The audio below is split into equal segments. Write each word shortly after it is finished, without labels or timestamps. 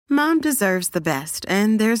Mom deserves the best,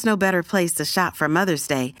 and there's no better place to shop for Mother's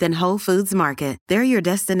Day than Whole Foods Market. They're your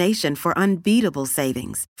destination for unbeatable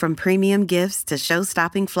savings, from premium gifts to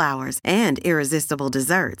show-stopping flowers and irresistible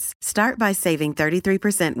desserts. Start by saving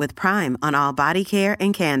 33% with Prime on all body care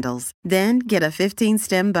and candles. Then get a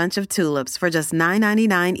 15-stem bunch of tulips for just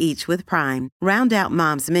 $9.99 each with Prime. Round out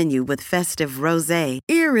Mom's menu with festive rosé,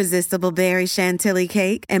 irresistible berry chantilly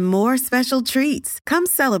cake, and more special treats. Come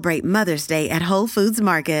celebrate Mother's Day at Whole Foods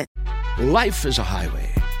Market. Life is a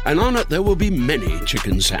highway, and on it there will be many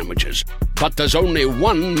chicken sandwiches. But there's only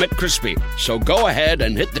one McCrispy. So go ahead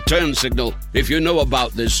and hit the turn signal if you know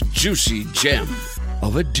about this juicy gem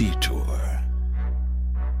of a detour.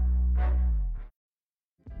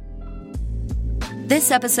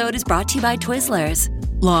 This episode is brought to you by Twizzlers.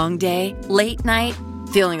 Long day, late night,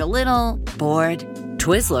 feeling a little bored?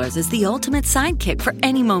 Twizzlers is the ultimate sidekick for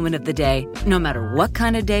any moment of the day, no matter what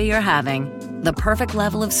kind of day you're having. The perfect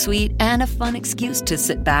level of sweet and a fun excuse to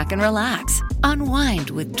sit back and relax.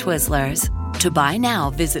 Unwind with Twizzlers. To buy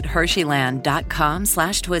now, visit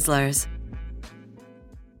Hersheyland.com/Twizzlers.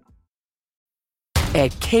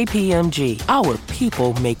 At KPMG, our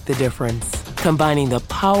people make the difference. Combining the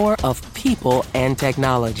power of people and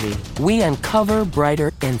technology, we uncover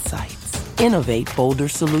brighter insights, innovate bolder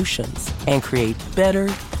solutions, and create better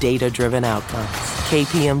data-driven outcomes.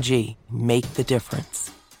 KPMG, make the difference.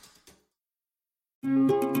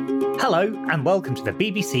 Hello and welcome to the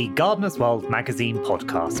BBC Gardener's World magazine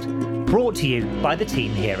podcast, brought to you by the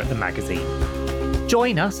team here at the magazine.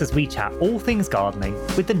 Join us as we chat all things gardening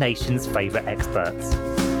with the nation's favourite experts.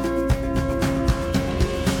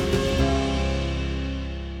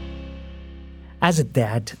 As a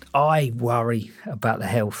dad, I worry about the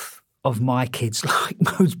health of my kids, like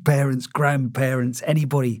most parents, grandparents,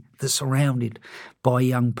 anybody that's surrounded by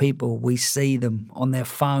young people. We see them on their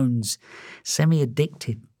phones,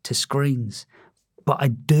 semi-addicted to screens. But I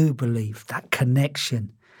do believe that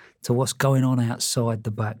connection to what's going on outside the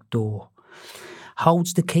back door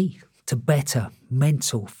holds the key to better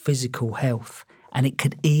mental, physical health, and it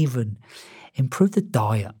could even improve the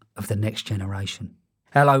diet of the next generation.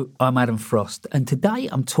 Hello, I'm Adam Frost, and today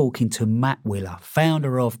I'm talking to Matt Willer,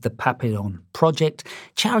 founder of the Papillon Project,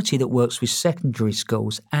 charity that works with secondary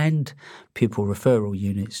schools and pupil referral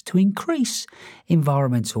units to increase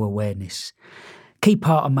environmental awareness. Key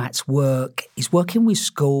part of Matt's work is working with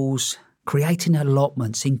schools, creating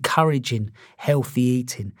allotments, encouraging healthy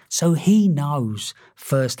eating, so he knows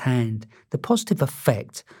firsthand the positive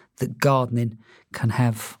effect that gardening can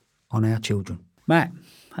have on our children. Matt,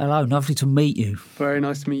 hello, lovely to meet you. Very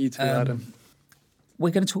nice to meet you too, Adam.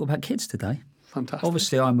 We're going to talk about kids today. Fantastic.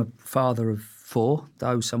 Obviously, I'm a father of 4,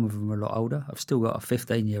 though some of them are a lot older. I've still got a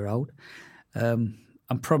 15-year-old. I'm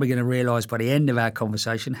probably going to realise by the end of our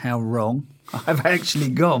conversation how wrong I've actually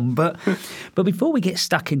gone. But before we get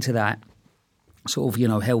stuck into that, sort of,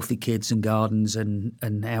 healthy kids and gardens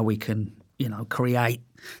and how we can, create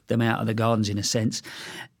them out of the gardens in a sense.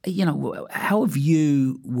 How have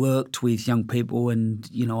you worked with young people? And,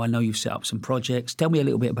 I know you've set up some projects. Tell me a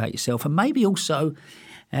little bit about yourself and maybe also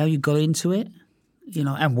how you got into it,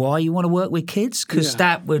 and why you want to work with kids, because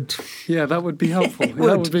that would... Yeah, that would be helpful.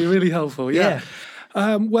 That would be really helpful, yeah.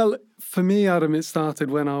 Well, for me, Adam, it started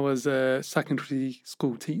when I was a secondary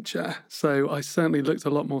school teacher. So I certainly looked a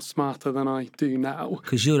lot more smarter than I do now.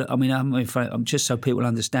 Because I'm just so people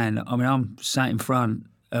understand. I'm sat in front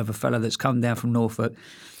of a fella that's come down from Norfolk.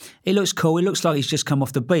 He looks cool. He looks like he's just come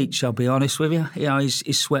off the beach, I'll be honest with you.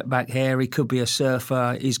 He's swept back hair. He could be a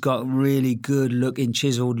surfer. He's got really good looking,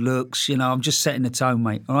 chiselled looks. I'm just setting the tone,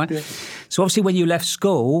 mate, all right? Yeah. So obviously when you left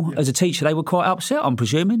school as a teacher, they were quite upset, I'm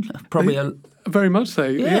presuming. Very much so.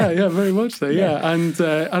 Yeah, very much so, yeah. And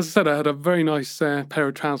as I said, I had a very nice pair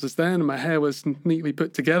of trousers then, and my hair was neatly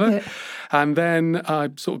put together. Yeah. And then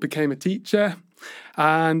I sort of became a teacher.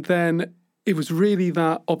 And then it was really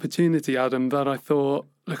that opportunity, Adam, that I thought,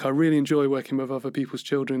 look, I really enjoy working with other people's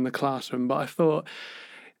children in the classroom, but I thought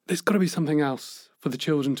there's got to be something else for the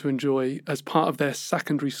children to enjoy as part of their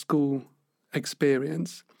secondary school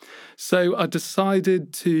experience. So I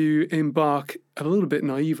decided to embark a little bit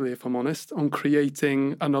naively, if I'm honest, on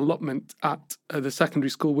creating an allotment at the secondary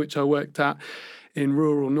school which I worked at in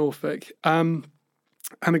rural Norfolk. And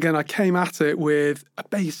again, I came at it with a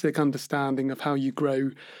basic understanding of how you grow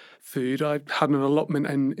food. I had an allotment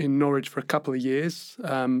in Norwich for a couple of years,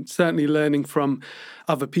 certainly learning from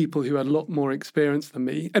other people who had a lot more experience than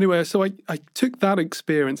me. Anyway, so I took that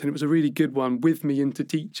experience, and it was a really good one, with me into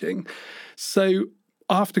teaching. So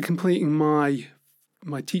after completing my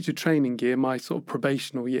teacher training year, my sort of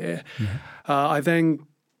probational year, I then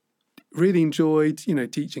really enjoyed,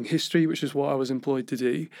 teaching history, which is what I was employed to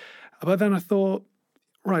do. But then I thought,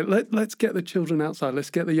 right, let's get the children outside. Let's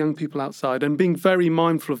get the young people outside, and being very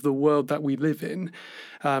mindful of the world that we live in.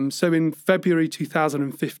 So in February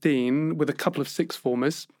 2015, with a couple of sixth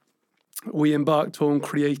formers, we embarked on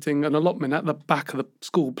creating an allotment at the back of the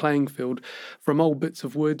school playing field from old bits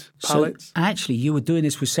of wood, pallets. So actually, you were doing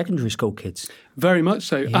this with secondary school kids? Very much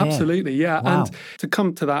so, Yeah. absolutely, yeah. Wow. And to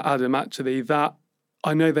come to that, Adam, actually, that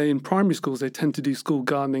I know that in primary schools, they tend to do school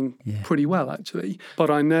gardening pretty well, actually.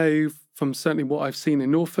 But I know from certainly what I've seen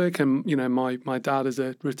in Norfolk, and, my dad is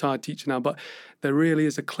a retired teacher now, but there really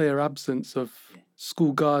is a clear absence of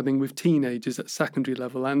school gardening with teenagers at secondary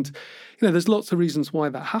level. And, there's lots of reasons why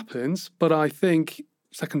that happens, but I think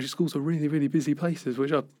secondary schools are really, really busy places,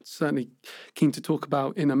 which I'm certainly keen to talk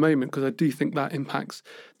about in a moment, because I do think that impacts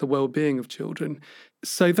the well-being of children.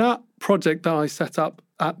 So that project that I set up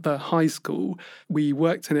at the high school, we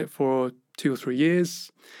worked in it for 2 or 3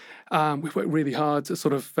 years. We worked really hard to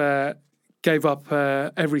sort of gave up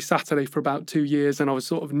every Saturday for about 2 years, and I was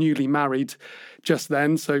sort of newly married just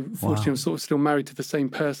then. So fortunately, I'm sort of still married to the same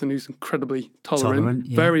person who's incredibly tolerant,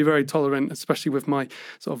 very, very tolerant, especially with my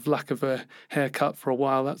sort of lack of a haircut for a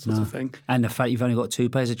while, that sort of thing. And the fact you've only got 2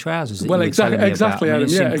 pairs of trousers. That Well, you were telling me exactly, about. I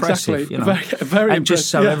mean, Adam. it's impressive, Exactly. Very and just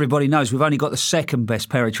so impressive, everybody knows, we've only got the second best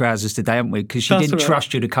pair of trousers today, haven't we? Because she didn't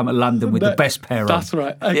trust you to come to London with the best pair on. That's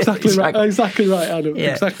right. Exactly right. Exactly right, Adam.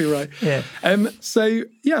 Yeah. Exactly right. Yeah.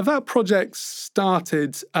 That project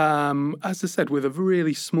started, as I said, with a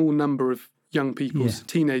really small number of young people,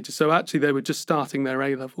 teenagers. So actually they were just starting their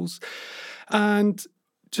A-levels. And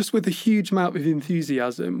just with a huge amount of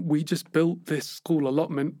enthusiasm, we just built this school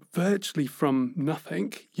allotment virtually from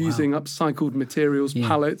nothing, using upcycled materials,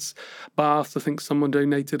 pallets, baths. I think someone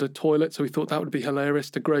donated a toilet, so we thought that would be hilarious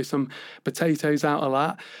to grow some potatoes out of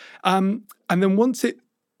that. And then once it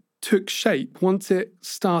took shape, once it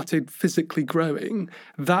started physically growing,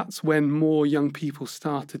 that's when more young people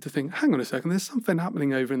started to think, hang on a second, there's something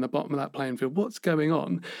happening over in the bottom of that playing field. What's going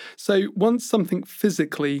on? So once something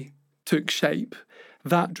physically took shape,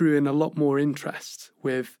 that drew in a lot more interest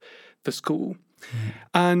with the school.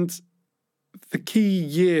 And the key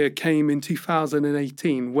year came in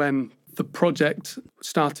 2018 when the project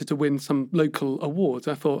started to win some local awards.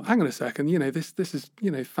 I thought, hang on a second, this is,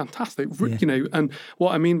 fantastic. And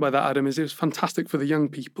what I mean by that, Adam, is it was fantastic for the young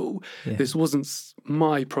people. Yeah. This wasn't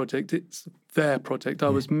my project, it's their project. I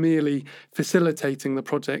was merely facilitating the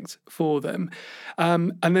project for them.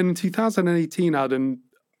 And then in 2018, Adam,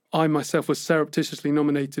 I myself was surreptitiously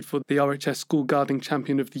nominated for the RHS School Gardening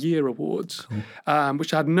Champion of the Year Awards,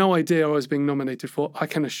 which I had no idea I was being nominated for, I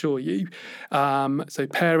can assure you. So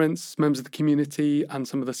parents, members of the community, and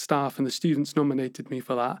some of the staff and the students nominated me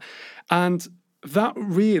for that. And that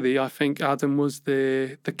really, I think, Adam, was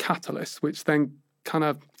the catalyst, which then kind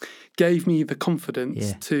of gave me the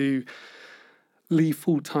confidence to leave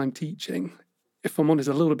full-time teaching. If I'm honest,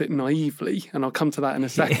 a little bit naively, and I'll come to that in a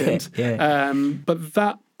second. But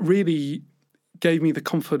that really gave me the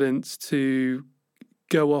confidence to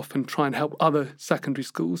go off and try and help other secondary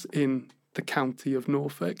schools in the county of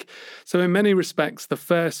Norfolk. So in many respects, the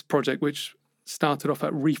first project, which started off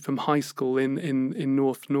at Reetham High School in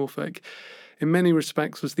North Norfolk, in many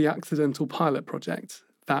respects was the accidental pilot project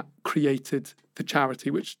that created the charity,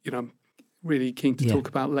 which I'm really keen to talk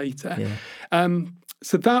about later.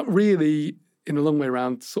 So that really, in a long way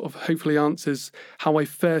around, sort of hopefully answers how I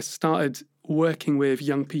first started working with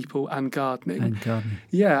young people and gardening.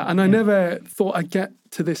 And I never thought I'd get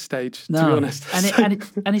to this stage, to be honest.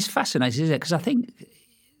 And it's fascinating, isn't it? Because I think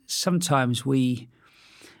sometimes I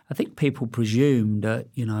think people presume that,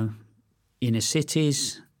 inner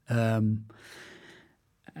cities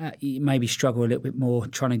maybe struggle a little bit more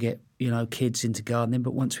trying to get, kids into gardening.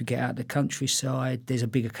 But once we get out the countryside, there's a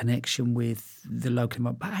bigger connection with the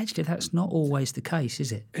local. But actually, that's not always the case,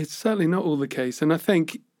 is it? It's certainly not all the case. And I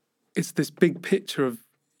think it's this big picture of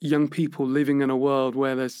young people living in a world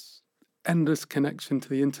where there's endless connection to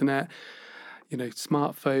the internet,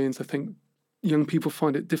 smartphones. I think young people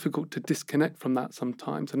find it difficult to disconnect from that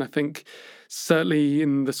sometimes. And I think certainly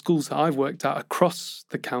in the schools that I've worked at across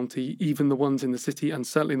the county, even the ones in the city and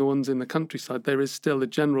certainly the ones in the countryside, there is still a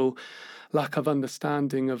general lack of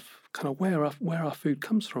understanding of kind of where our food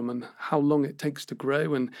comes from and how long it takes to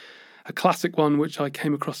grow. And a classic one, which I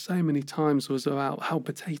came across so many times, was about how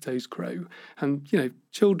potatoes grow. And,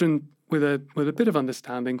 children with a bit of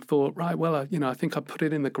understanding thought, right, well, I think I put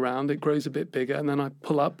it in the ground, it grows a bit bigger, and then I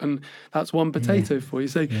pull up and that's one potato for you.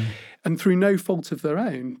 So, and through no fault of their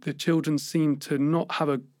own, the children seem to not have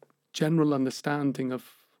a general understanding of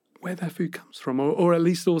where their food comes from, or at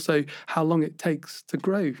least also how long it takes to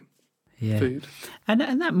grow. food.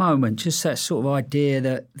 And that moment, just that sort of idea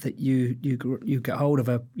that you get hold of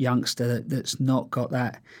a youngster that's not got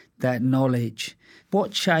that knowledge.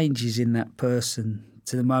 What changes in that person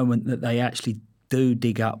to the moment that they actually do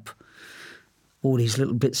dig up all these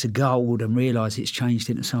little bits of gold and realise it's changed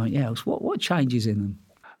into something else? What changes in them?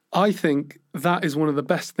 I think that is one of the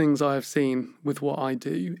best things I have seen with what I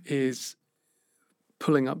do, is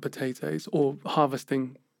pulling up potatoes or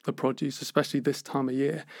harvesting the produce, especially this time of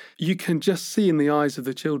year. You can just see in the eyes of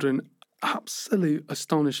the children absolute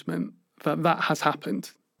astonishment that has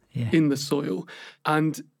happened in the soil.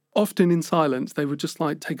 And often in silence, they would just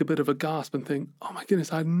like take a bit of a gasp and think, oh my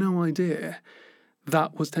goodness, I had no idea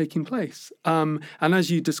that was taking place. And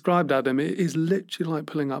as you described, Adam, it is literally like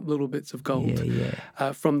pulling up little bits of gold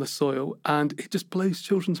from the soil, and it just blows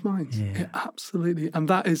children's minds. It absolutely. And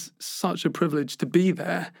that is such a privilege to be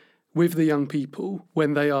there with the young people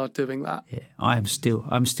when they are doing that. Yeah, I'm still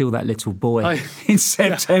that little boy in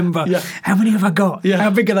September. How many have I got?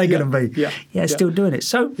 How big are they going to be? Still doing it.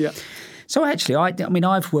 So actually, I mean,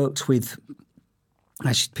 I've worked with.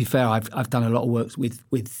 Actually, to be fair, I've done a lot of work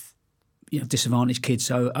with disadvantaged kids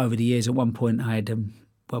over the years. At one point, I had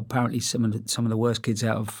apparently some of the worst kids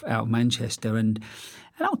out of Manchester, and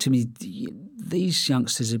ultimately these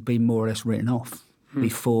youngsters had been more or less written off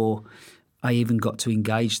before I even got to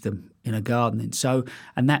engage them in a gardening. So,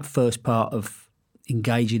 and that first part of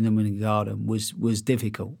engaging them in a garden was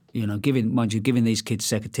difficult. Giving these kids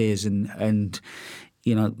secateurs and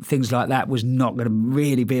things like that was not going to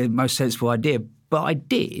really be the most sensible idea. But I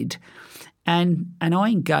did. And I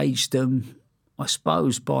engaged them, I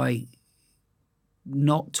suppose, by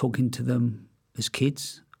not talking to them as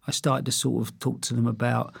kids. I started to sort of talk to them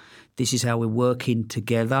about this is how we're working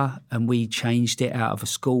together, and we changed it out of a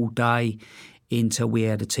school day into we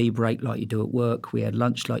had a tea break like you do at work, we had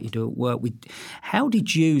lunch like you do at work. How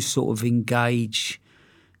did you sort of engage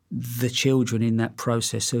the children in that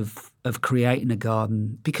process of creating a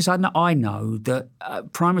garden? Because I know that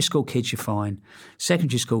primary school kids, you're fine.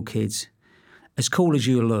 Secondary school kids, as cool as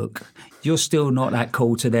you look, you're still not that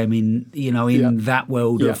cool to them in that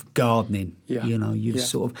world of gardening.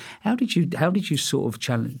 Sort of how did you sort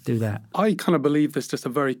of do that? I kind of believe there's just a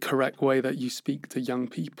very correct way that you speak to young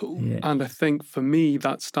people. And I think for me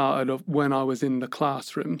that started when I was in the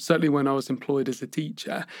classroom, certainly when I was employed as a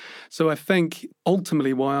teacher. So I think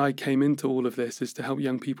ultimately why I came into all of this is to help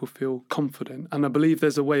young people feel confident. And I believe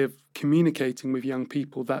there's a way of communicating with young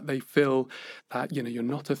people that they feel that, you're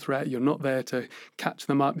not a threat, you're not there to catch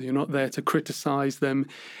them up, you're not there to criticize them.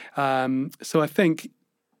 So I think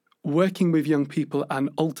working with young people and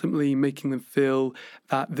ultimately making them feel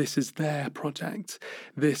that this is their project,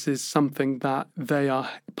 this is something that they are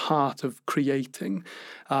part of creating.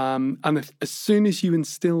 And as soon as you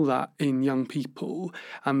instill that in young people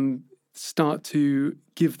and start to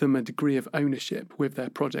give them a degree of ownership with their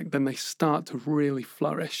project, then they start to really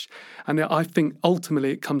flourish. And I think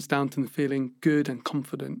ultimately it comes down to them feeling good and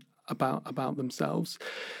confident about themselves.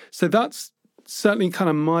 So that's certainly kind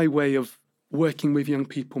of my way of working with young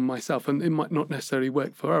people myself, and it might not necessarily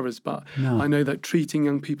work for others, but I know that treating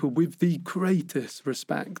young people with the greatest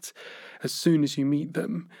respect as soon as you meet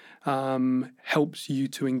them helps you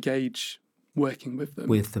to engage working with them.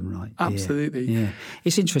 Right. Absolutely. Yeah.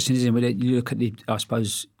 It's interesting, isn't it? When you look at I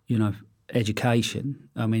suppose, education.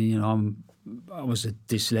 I mean, I was a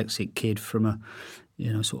dyslexic kid from a,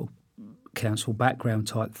 sort of council background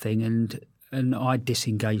type thing, and I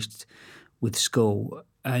disengaged with school.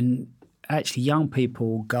 And actually young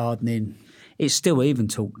people gardening, it's still even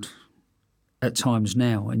talked at times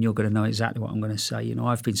now, and you're going to know exactly what I'm going to say.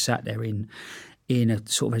 I've been sat there in a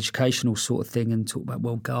sort of educational sort of thing and talk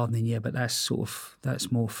about, gardening, but that's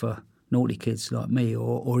more for naughty kids like me,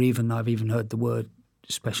 or even I've even heard the word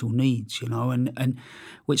special needs, and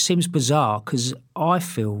which seems bizarre because I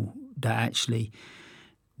feel that actually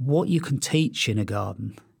what you can teach in a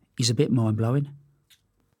garden is a bit mind-blowing.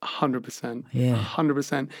 100%. Yeah.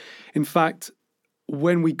 100%. In fact,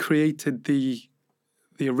 when we created the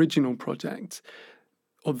original project,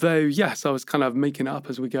 although, yes, I was kind of making it up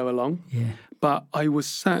as we go along, but I was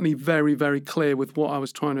certainly very, very clear with what I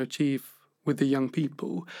was trying to achieve with the young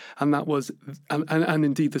people. And that was, and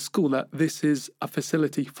indeed the school, that this is a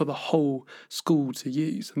facility for the whole school to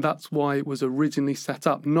use. And that's why it was originally set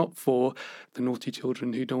up, not for the naughty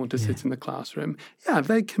children who don't want to sit in the classroom. Yeah,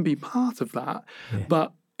 they can be part of that.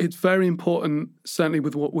 But it's very important, certainly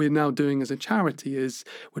with what we're now doing as a charity, is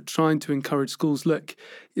we're trying to encourage schools, look,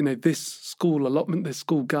 this school allotment, this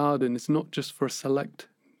school garden is not just for a select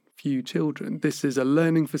few children. This is a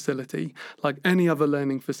learning facility like any other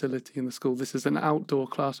learning facility in the school. This is an outdoor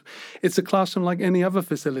classroom. It's a classroom like any other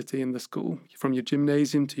facility in the school, from your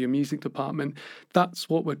gymnasium to your music department. That's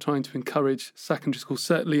what we're trying to encourage secondary schools,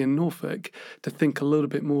 certainly in Norfolk, to think a little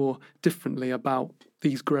bit more differently about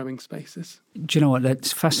these growing spaces. Do you know what?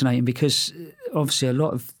 That's fascinating, because obviously a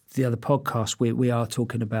lot of the other podcasts we are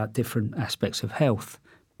talking about different aspects of health,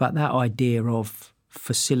 but that idea of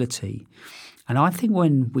facility. And I think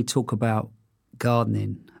when we talk about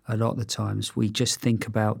gardening, a lot of the times we just think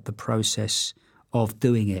about the process of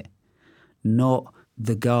doing it, not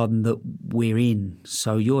the garden that we're in.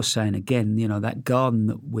 So you're saying, again, that garden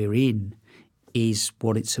that we're in is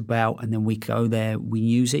what it's about, and then we go there, we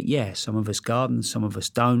use it. Yeah, some of us garden, some of us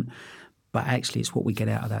don't, but actually it's what we get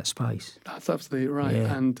out of that space. That's absolutely right.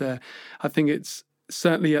 Yeah. And I think it's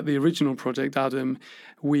certainly at the original project, Adam,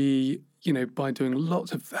 we, by doing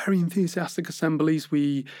lots of very enthusiastic assemblies,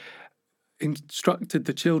 we instructed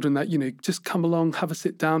the children that, just come along, have a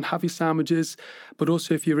sit down, have your sandwiches. But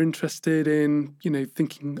also if you're interested in,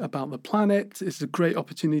 thinking about the planet, it's a great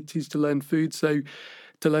opportunity to learn food. So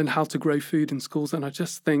to learn how to grow food in schools. And I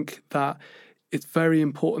just think that it's very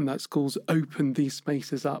important that schools open these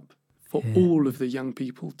spaces up for all of the young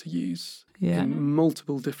people to use in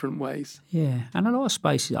multiple different ways. Yeah, and a lot of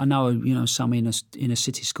spaces, I know, some inner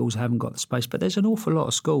city schools haven't got the space, but there's an awful lot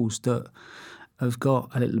of schools that have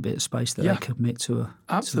got a little bit of space that they commit to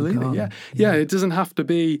Absolutely, yeah. It doesn't have to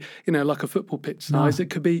be, like a football pitch size. No. It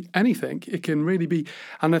could be anything. It can really be.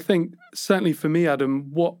 And I think certainly for me,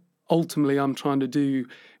 Adam, what ultimately I'm trying to do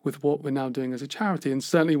with what we're now doing as a charity, and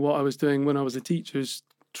certainly what I was doing when I was a teacher, is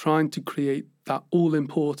trying to create that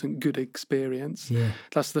all-important good experience. Yeah.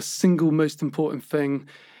 That's the single most important thing,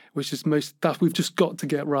 which is that we've just got to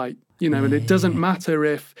get right. And it doesn't matter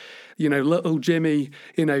if, little Jimmy,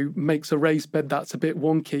 makes a raised bed that's a bit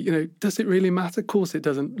wonky. Does it really matter? Of course it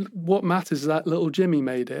doesn't. What matters is that little Jimmy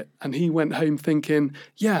made it and he went home thinking,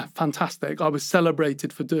 yeah, fantastic. I was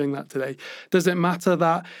celebrated for doing that today. Does it matter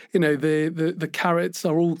that, the carrots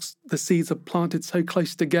are all, the seeds are planted so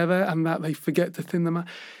close together and that they forget to thin them out?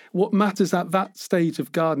 What matters at that stage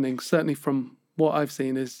of gardening, certainly from what I've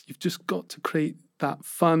seen, is you've just got to create that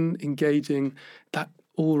fun, engaging, that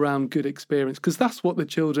all-round good experience, because that's what the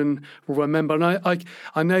children will remember. And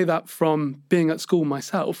I know that from being at school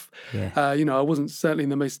myself. Yeah. I wasn't certainly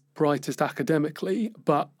the most brightest academically,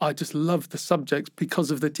 but I just loved the subjects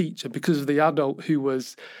because of the teacher, because of the adult who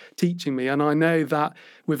was teaching me. And I know that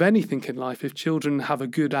with anything in life, if children have a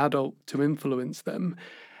good adult to influence them,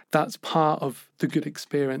 that's part of the good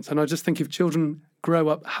experience. And I just think if children grow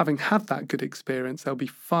up having had that good experience, they'll be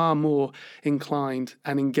far more inclined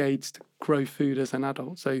and engaged to grow food as an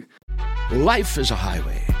adult. So, life is a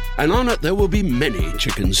highway, and on it there will be many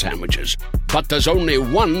chicken sandwiches. But there's only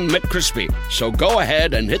one McCrispy. So go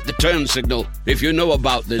ahead and hit the turn signal if you know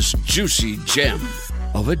about this juicy gem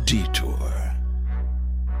of a detour.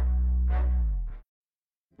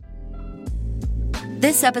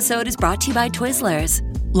 This episode is brought to you by Twizzlers.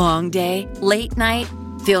 Long day, late night,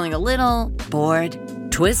 feeling a little bored?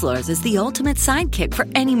 Twizzlers is the ultimate sidekick for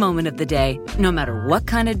any moment of the day, no matter what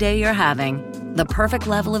kind of day you're having. The perfect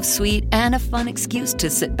level of sweet and a fun excuse to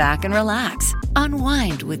sit back and relax.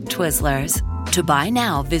 Unwind with Twizzlers. To buy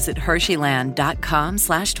now, visit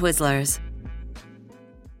Hersheyland.com/Twizzlers.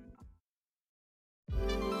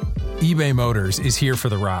 eBay Motors is here for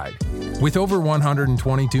the ride. With over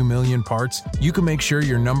 122 million parts, you can make sure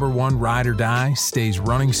your number one ride or die stays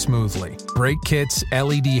running smoothly. Brake kits,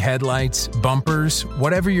 LED headlights, bumpers,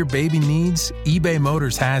 whatever your baby needs, eBay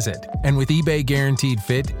Motors has it. And with eBay Guaranteed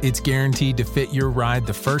Fit, it's guaranteed to fit your ride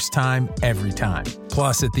the first time, every time.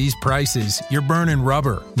 Plus, at these prices, you're burning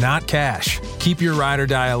rubber, not cash. Keep your ride or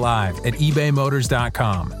die alive at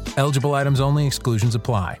ebaymotors.com. Eligible items only. Exclusions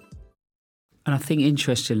apply. And I think,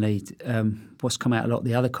 interestingly, what's come out a lot of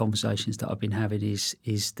the other conversations that I've been having is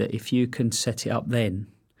that if you can set it up then,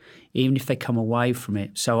 even if they come away from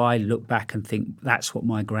it. So I look back and think that's what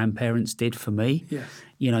my grandparents did for me. Yes.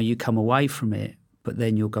 You come away from it, but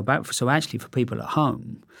then you'll go back. So actually for people at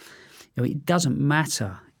home, it doesn't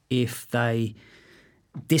matter if they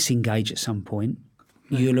disengage at some point.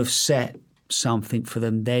 No. You'll have set something for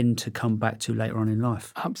them then to come back to later on in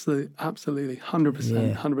life. Absolutely,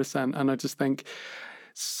 100%. And I just think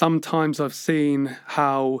sometimes I've seen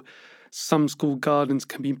how some school gardens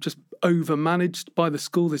can be just over-managed by the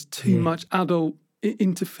school. There's too much adult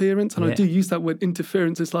interference. And I do use that word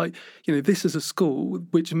interference. It's like, this is a school,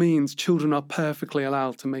 which means children are perfectly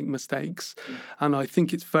allowed to make mistakes. And I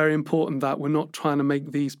think it's very important that we're not trying to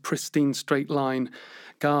make these pristine straight line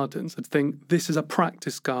gardens, I think this is a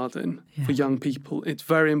practice garden for young people. It's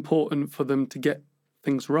very important for them to get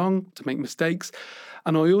things wrong, to make mistakes.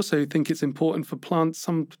 And I also think it's important for plants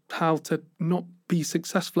somehow to not be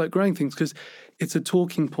successful at growing things, because it's a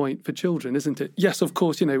talking point for children, isn't it? Yes, of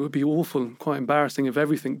course, it would be awful and quite embarrassing if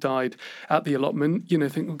everything died at the allotment.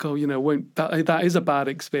 Think, oh, that is a bad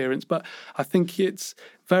experience. But I think it's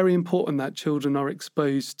very important that children are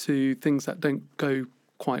exposed to things that don't go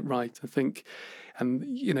quite right, I think. And,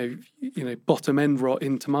 bottom end rot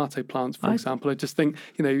in tomato plants, for example, I just think,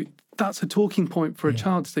 that's a talking point for a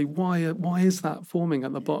child to say, why is that forming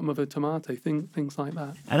at the bottom of a tomato? Things like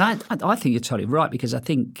that. And I think you're totally right, because I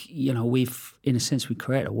think, we've, in a sense, we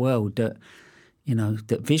create a world that,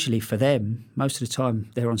 that visually for them, most of the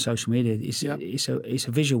time they're on social media, it's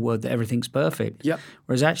a visual world that everything's perfect. Yep.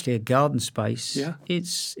 Whereas actually a garden space,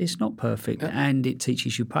 it's not perfect, and it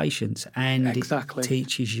teaches you patience, and it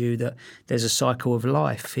teaches you that there's a cycle of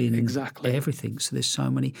life in everything. So there's so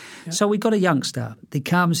many. Yep. So we got a youngster. He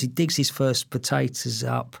comes, he digs his first potatoes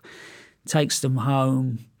up, takes them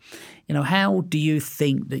home. How do you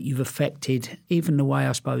think that you've affected even the way,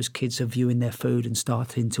 I suppose, kids are viewing their food and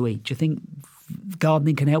starting to eat? Do you think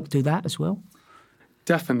gardening can help do that as well?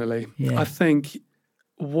 Definitely. Yeah. I think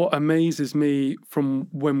what amazes me from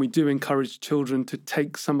when we do encourage children to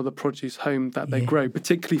take some of the produce home that they grow,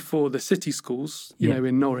 particularly for the city schools,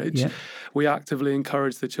 in Norwich, we actively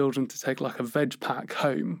encourage the children to take like a veg pack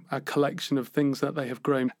home, a collection of things that they have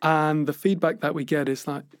grown. And the feedback that we get is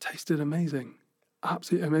like, it tasted amazing.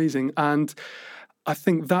 Absolutely amazing. And I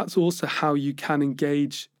think that's also how you can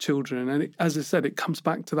engage children. And as I said, it comes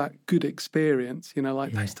back to that good experience.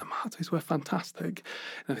 Those tomatoes were fantastic.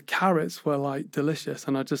 And the carrots were like delicious.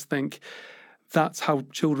 And I just think that's how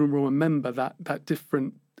children will remember that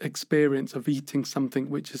different experience of eating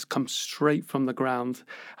something which has come straight from the ground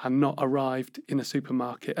and not arrived in a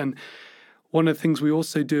supermarket. And one of the things we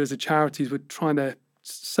also do as a charity is we're trying to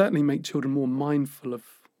certainly make children more mindful of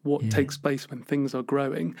what takes place when things are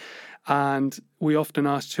growing. And we often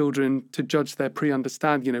ask children to judge their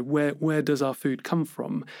pre-understanding, where does our food come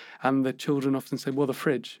from? And the children often say, well, the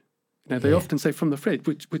fridge. They often say from the fridge,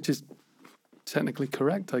 which is technically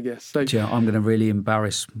correct, I guess. So I'm going to really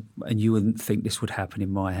embarrass, and you wouldn't think this would happen in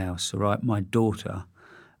my house, all right? My daughter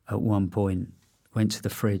at one point went to the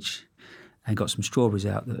fridge and got some strawberries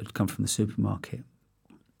out that had come from the supermarket.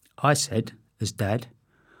 I said, as dad,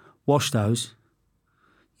 wash those.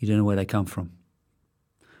 You don't know where they come from.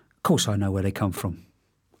 Of course I know where they come from.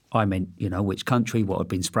 I meant, which country, what had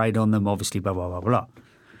been sprayed on them, obviously, blah, blah, blah, blah.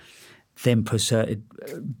 Then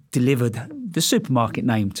delivered the supermarket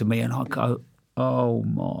name to me, and I go, oh,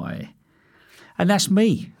 my. And that's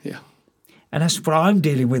me. Yeah. And that's what I'm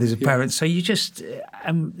dealing with as a parent. So you just,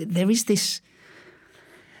 there is this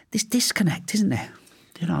disconnect, isn't there?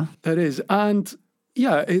 There is. And,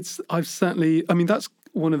 that's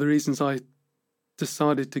one of the reasons I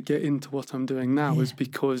decided to get into what I'm doing now is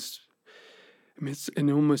because it's an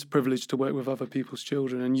enormous privilege to work with other people's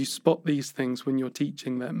children, and you spot these things when you're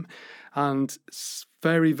teaching them, and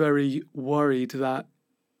very, very worried that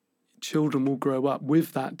children will grow up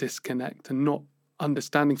with that disconnect and not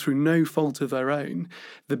understanding, through no fault of their own,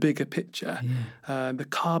 the bigger picture, the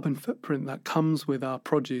carbon footprint that comes with our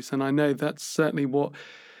produce. And I know that's certainly what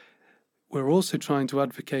we're also trying to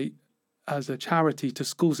advocate as a charity to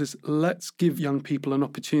schools, is let's give young people an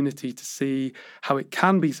opportunity to see how it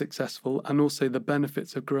can be successful, and also the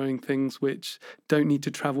benefits of growing things which don't need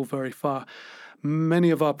to travel very far. Many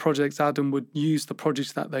of our projects, Adam, would use the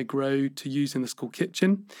produce that they grow to use in the school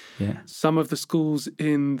kitchen. Yeah. Some of the schools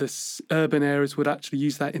in the urban areas would actually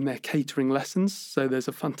use that in their catering lessons. So there's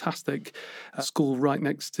a fantastic school right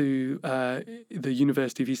next to the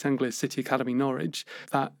University of East Anglia, City Academy, Norwich,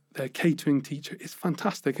 that their catering teacher is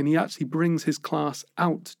fantastic. And he actually brings his class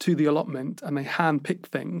out to the allotment, and they hand pick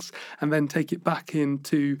things and then take it back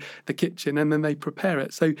into the kitchen, and then they prepare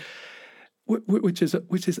it. So which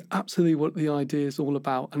is absolutely what the idea is all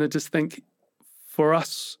about. And I just think for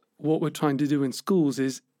us, what we're trying to do in schools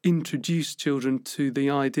is introduce children to the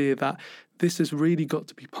idea that this has really got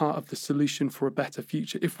to be part of the solution for a better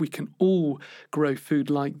future. If we can all grow food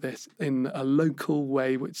like this in a local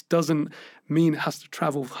way, which doesn't mean it has to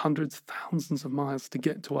travel hundreds, thousands of miles to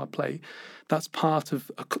get to our plate, that's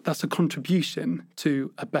a contribution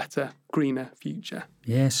to a better, greener future.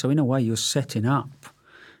 Yeah, so in a way you're setting up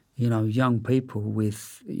young people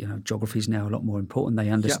with, geography is now a lot more important.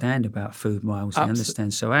 They understand about food miles. They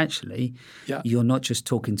understand. So actually, you're not just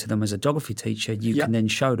talking to them as a geography teacher. You can then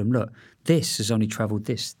show them, look, this has only travelled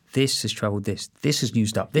this. This has travelled this. This has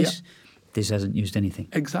used up this. This hasn't used anything.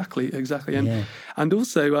 Exactly. And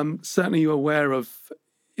also, I'm certainly aware of,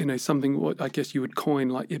 something what I guess you would coin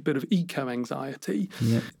like a bit of eco-anxiety.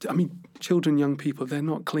 Yeah. I mean, children, young people, they're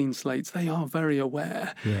not clean slates. They are very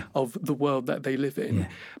aware of the world that they live in. Yeah.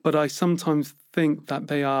 But I sometimes think that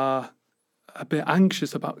they are a bit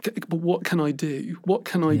anxious about, but what can I do? What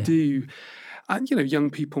can I do? And, young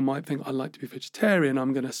people might think, I'd like to be vegetarian,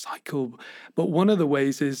 I'm going to cycle. But one of the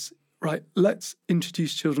ways is, right, let's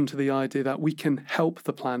introduce children to the idea that we can help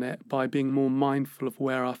the planet by being more mindful of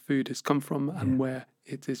where our food has come from and where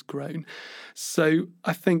it is grown. So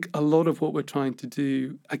I think a lot of what we're trying to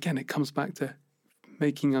do, again, it comes back to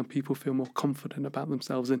making young people feel more confident about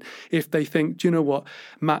themselves. And if they think, do you know what,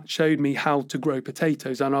 Matt showed me how to grow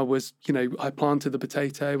potatoes, and I planted the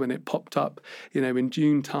potato and it popped up, in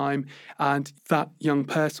June time, and that young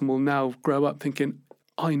person will now grow up thinking,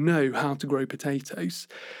 I know how to grow potatoes.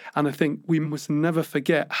 And I think we must never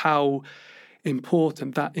forget how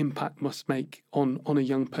important that impact must make on a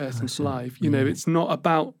young person's life. It's not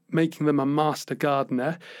about making them a master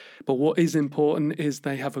gardener, but what is important is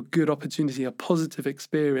they have a good opportunity, a positive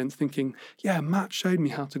experience thinking, Matt showed me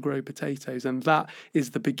how to grow potatoes. And that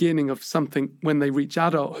is the beginning of something when they reach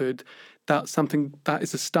adulthood. That's something that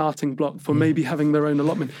is a starting block for maybe having their own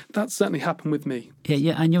allotment. That's certainly happened with me.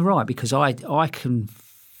 Yeah, and you're right, because I can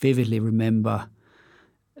vividly remember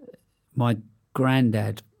my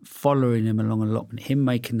granddad following him along an allotment, him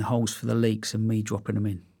making the holes for the leeks and me dropping them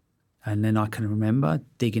in. And then I can remember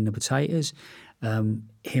digging the potatoes,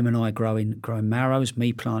 him and I growing marrows,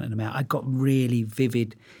 me planting them out. I got really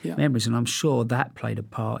vivid memories, and I'm sure that played a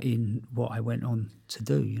part in what I went on to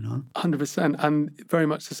do, 100%. And very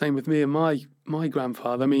much the same with me and my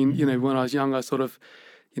grandfather. I mean, when I was young, I sort of,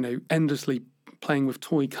 endlessly playing with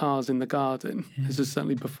toy cars in the garden. This was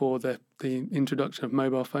certainly before the introduction of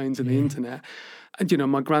mobile phones and the internet. And,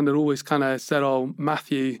 my granddad always kind of said, oh,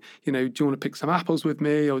 Matthew, do you want to pick some apples with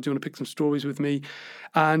me, or do you want to pick some strawberries with me?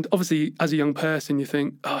 And obviously, as a young person, you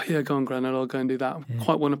think, oh, yeah, go on, Granddad, I'll go and do that. I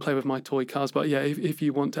quite want to play with my toy cars, but if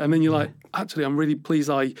you want to. And then you're like, actually, I'm really pleased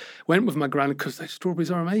I went with my granddad because those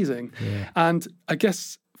strawberries are amazing. Yeah. And I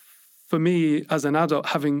guess for me, as an adult,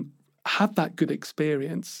 having had that good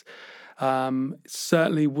experience,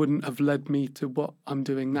 certainly wouldn't have led me to what I'm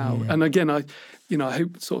doing now. Yeah. And again, I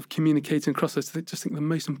hope sort of communicating across this. I just think the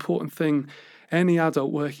most important thing, any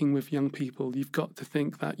adult working with young people, you've got to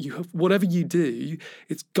think that whatever you do,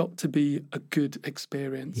 it's got to be a good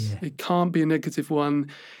experience. Yeah. It can't be a negative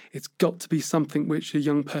one. It's got to be something which a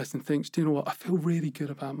young person thinks, do you know what, I feel really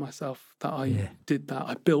good about myself that I did that.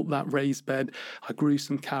 I built that raised bed. I grew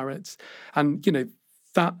some carrots. And,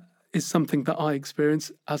 that is something that I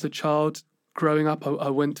experienced as a child. Growing up, I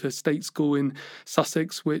went to a state school in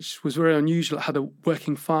Sussex, which was very unusual. It had a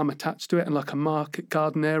working farm attached to it and like a market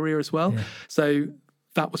garden area as well. Yeah. So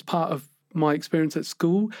that was part of my experience at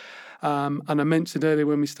school. And I mentioned earlier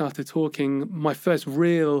when we started talking, my first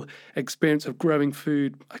real experience of growing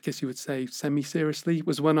food, I guess you would say semi-seriously,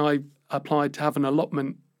 was when I applied to have an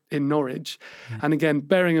allotment in Norwich. Yeah. And again,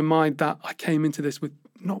 bearing in mind that I came into this with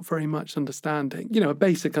not very much understanding, a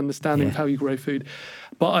basic understanding of how you grow food.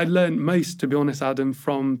 But I learned most, to be honest, Adam,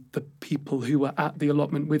 from the people who were at the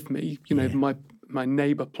allotment with me, my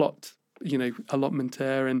neighbour plot,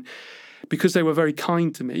 allotmentaire. And because they were very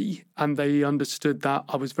kind to me and they understood that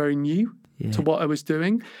I was very new to what I was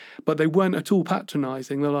doing, but they weren't at all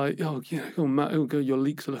patronising. They're like, Matt, your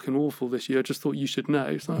leeks are looking awful this year. I just thought you should know.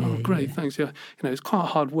 It's like, great, thanks. Yeah, it's quite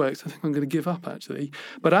hard work, so I think I'm going to give up, actually.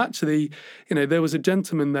 But actually, there was a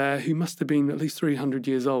gentleman there who must have been at least 300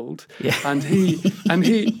 years old, and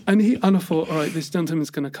I thought, all right, this gentleman's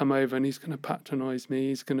going to come over and he's going to patronise me.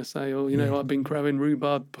 He's going to say, I've been growing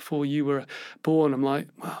rhubarb before you were born. I'm like,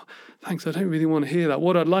 well, thanks. I don't really want to hear that.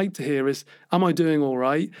 What I'd like to hear is, am I doing all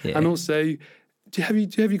right? Yeah. And also, have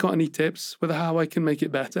you got any tips with how I can make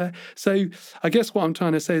it better? So I guess what I'm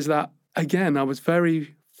trying to say is that, again, I was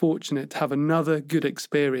very fortunate to have another good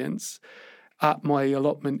experience at my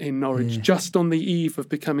allotment in Norwich, just on the eve of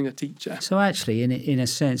becoming a teacher. So actually, in a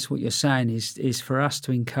sense, what you're saying is for us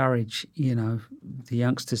to encourage, the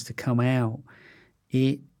youngsters to come out,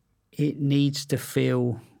 it needs to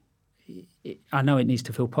feel, I know it needs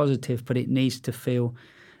to feel positive, but it needs to feel,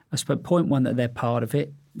 I suppose, point one, that they're part of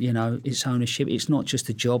it. It's ownership. It's not just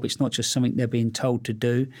a job. It's not just something they're being told to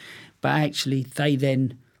do, but actually they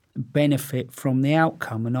then benefit from the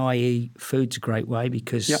outcome. And i.e., food's a great way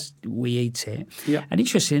because we eat it. Yep. And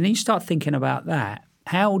interesting, you start thinking about that.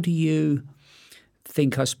 How do you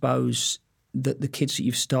think, I suppose, that the kids that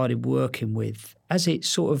you've started working with, has it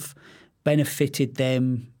sort of benefited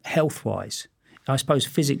them health-wise? I suppose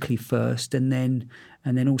physically first, and then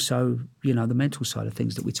also, the mental side of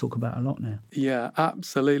things that we talk about a lot now. Yeah,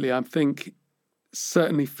 absolutely. I think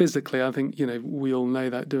certainly physically, I think, we all know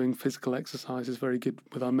that doing physical exercise is very good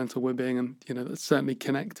with our mental well-being, and, that's certainly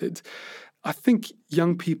connected. I think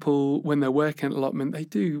young people, when they're working at allotment, they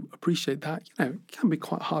do appreciate that. It can be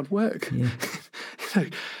quite hard work,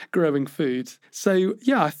 growing food. So,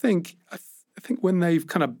 yeah, I think when they've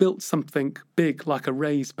kind of built something big like a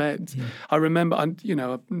raised bed, I remember, I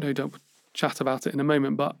no doubt we'll chat about it in a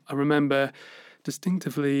moment, but I remember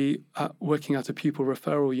distinctively working at a pupil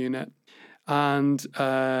referral unit, and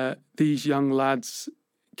these young lads,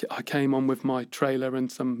 I came on with my trailer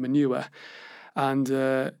and some manure,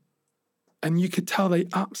 and you could tell they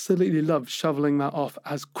absolutely loved shoveling that off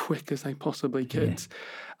as quick as they possibly could.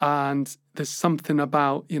 Yeah. And there's something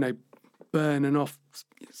about, burning off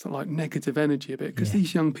like negative energy a bit, because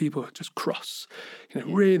these young people are just cross,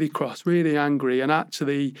 really cross, really angry. And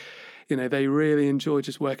actually, they really enjoy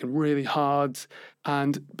just working really hard.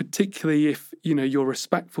 And particularly if, you're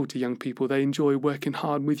respectful to young people, they enjoy working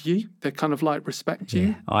hard with you. They kind of like respect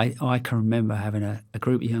you. I can remember having a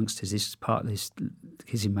group of youngsters. This is part of this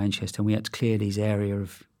kids in Manchester, and we had to clear these area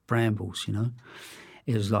of brambles,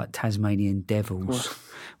 It was like Tasmanian devils. What?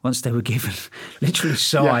 Once they were given literally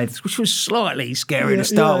scythes, which was slightly scary to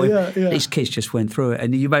start with. These kids just went through it.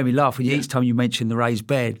 And you made me laugh when each time you mentioned the raised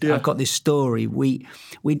bed. I've got this story. We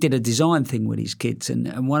did a design thing with these kids,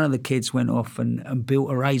 and one of the kids went off and built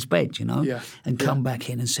a raised bed, and come back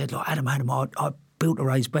in and said, like, Adam, I built a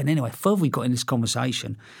raised bed. Anyway, further we got in this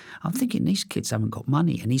conversation, I'm thinking these kids haven't got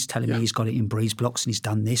money, and he's telling me he's got it in breeze blocks and he's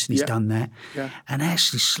done this and he's done that. Yeah. And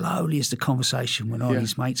actually, slowly as the conversation went on,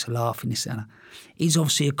 his mates are laughing. He's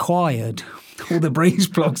obviously acquired all the breeze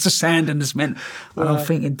blocks, the sand and the cement. And I'm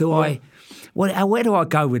thinking, where do I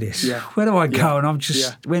go with this? Yeah. Where do I go? And I'm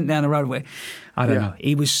just went down the road where, I don't know.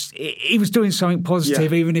 He was doing something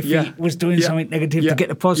positive, even if he was doing something negative to get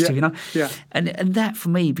the positive, Yeah. And that for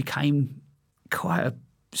me became quite a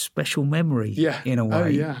special memory in a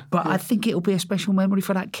way. But I think it'll be a special memory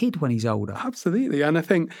for that kid when he's older. Absolutely. And I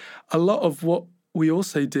think a lot of what we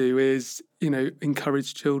also do is,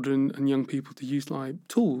 encourage children and young people to use like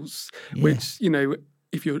tools, which,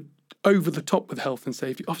 if you're over the top with health and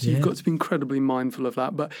safety, obviously you've got to be incredibly mindful of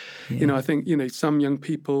that. But, I think, some young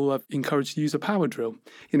people are encouraged to use a power drill,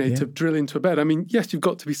 to drill into a bed. I mean, yes, you've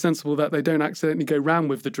got to be sensible that they don't accidentally go round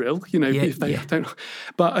with the drill, if they don't.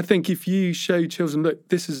 But I think if you show children, look,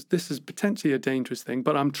 this is potentially a dangerous thing,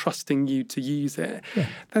 but I'm trusting you to use it,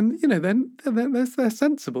 then, then they're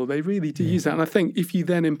sensible. They really do use that. And I think if you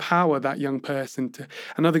then empower that young person to,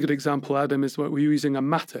 another good example, Adam, is what we're using a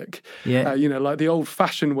mattock, like the old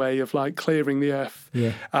fashioned way of like clearing the earth.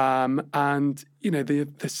 And,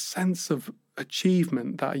 the sense of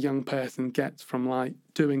achievement that a young person gets from like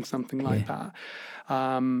doing something like that,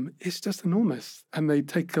 it's just enormous. And they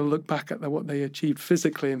take a look back at what they achieved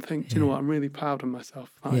physically and think, do you know what, I'm really proud of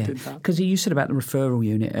myself that I did that. Because you said about the referral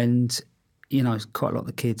unit, and quite a lot of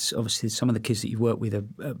the kids, obviously some of the kids that you work with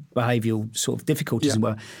are behavioural sort of difficulties and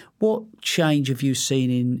whatever. What change have you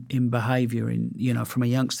seen in behaviour from a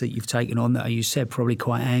youngster that you've taken on that, as you said, probably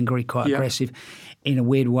quite angry, quite aggressive, in a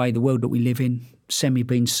weird way, the world that we live in,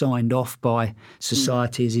 being signed off by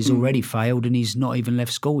society as he's already failed and he's not even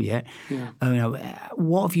left school yet.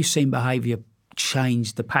 What have you seen behaviour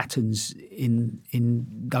change, the patterns in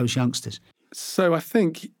those youngsters? So I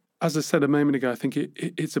think, as I said a moment ago, I think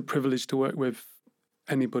it's a privilege to work with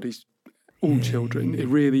all children. It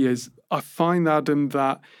really is. I find, Adam,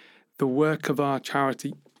 that the work of our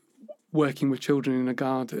charity, working with children in a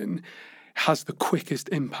garden, has the quickest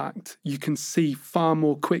impact. You can see far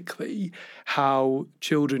more quickly how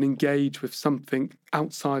children engage with something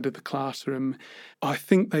outside of the classroom. I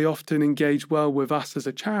think they often engage well with us as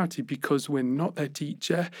a charity because we're not their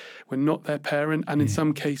teacher, we're not their parent, and in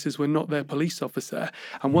some cases we're not their police officer.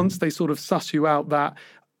 And once they sort of suss you out that,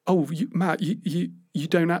 Matt, you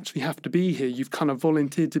don't actually have to be here, you've kind of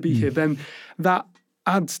volunteered to be here, then that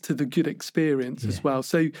adds to the good experience as well.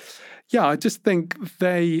 So, I just think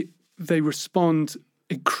they respond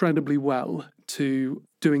incredibly well to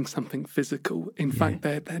doing something physical. In fact,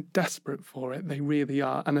 they're desperate for it. They really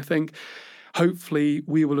are. And I think hopefully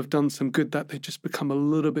we will have done some good that they just become a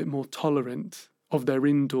little bit more tolerant of their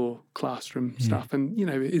indoor classroom stuff. And,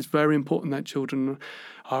 it is very important that children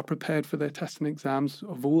are prepared for their tests and exams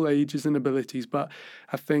of all ages and abilities. But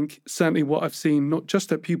I think certainly what I've seen, not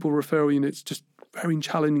just at pupil referral units, just very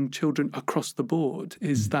challenging children across the board,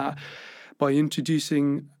 is that by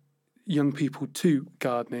introducing young people to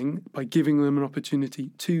gardening, by giving them an opportunity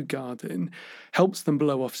to garden, helps them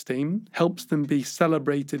blow off steam, helps them be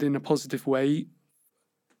celebrated in a positive way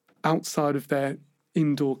outside of their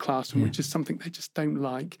indoor classroom, which is something they just don't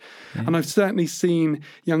like. And I've certainly seen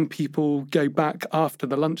young people go back after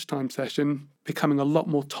the lunchtime session becoming a lot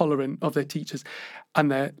more tolerant of their teachers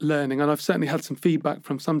and their learning. And I've certainly had some feedback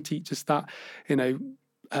from some teachers that,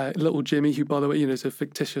 little Jimmy, who, by the way, is a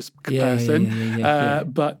fictitious person,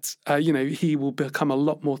 but he will become a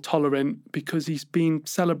lot more tolerant because he's been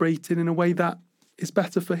celebrated in a way that is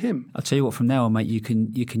better for him. I'll tell you what, from now on, mate, you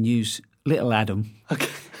can use little Adam. Okay.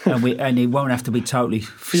 and he won't have to be totally,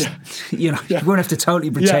 you won't have to totally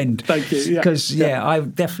pretend. Thank you. Because, I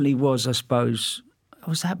definitely was, I suppose, I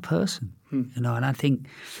was that person, and I think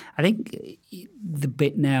the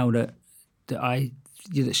bit now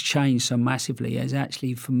that's changed so massively is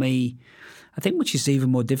actually, for me, I think, which is even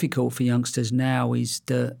more difficult for youngsters now, is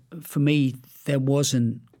that for me there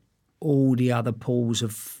wasn't all the other pools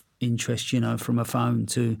of interest, from a phone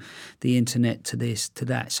to the internet to this to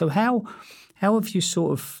that. So how have you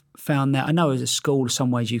sort of found that? I know as a school,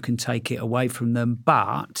 some ways you can take it away from them,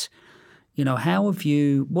 but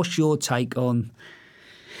what's your take on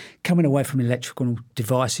coming away from electrical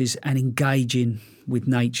devices and engaging with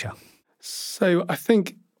nature? So I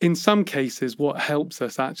think in some cases what helps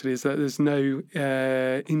us actually is that there's no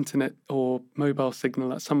internet or mobile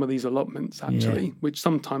signal at some of these allotments actually, which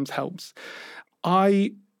sometimes helps.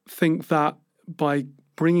 I think that by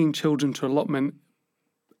bringing children to allotment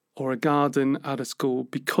or a garden at a school,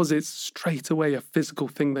 because it's straight away a physical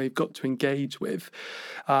thing they've got to engage with,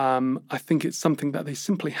 I think it's something that they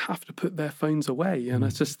simply have to put their phones away. And I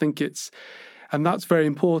just think and that's very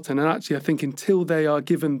important. And actually, I think until they are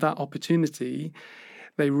given that opportunity,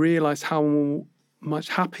 they realise how much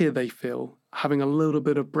happier they feel having a little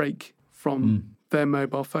bit of break from their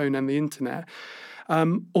mobile phone and the internet.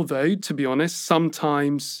 Although, to be honest,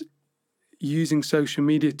 sometimes using social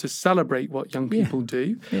media to celebrate what young people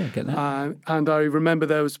do. Yeah, I get that. And I remember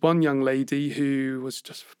there was one young lady who was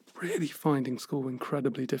just really finding school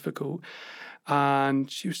incredibly difficult. And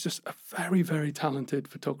she was just a very, very talented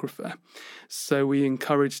photographer. So we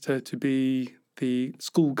encouraged her to be the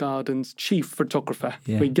school garden's chief photographer.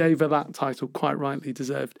 We gave her that title, quite rightly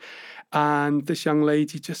deserved. And this young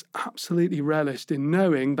lady just absolutely relished in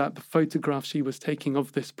knowing that the photographs she was taking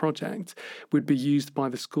of this project would be used by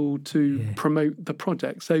the school to promote the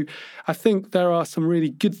project. So I think there are some really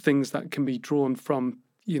good things that can be drawn from,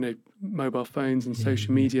 mobile phones and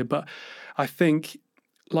social media. But I think,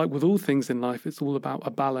 like with all things in life, it's all about a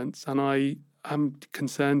balance. And I am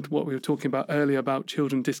concerned what we were talking about earlier about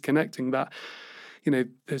children disconnecting, that,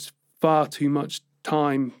 there's far too much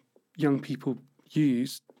time young people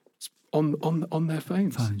use on their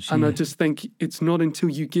phones. And I just think it's not until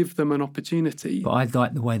you give them an opportunity. But I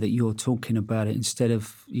like the way that you're talking about it. Instead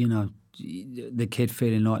of, the kid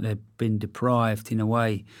feeling like they've been deprived in a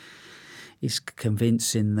way, it's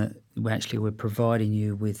convincing that we're providing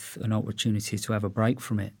you with an opportunity to have a break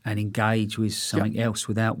from it and engage with something else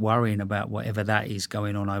without worrying about whatever that is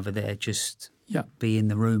going on over there. Just be in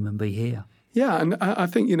the room and be here. Yeah, and I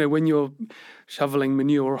think, when you're shoveling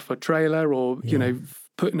manure off a trailer or,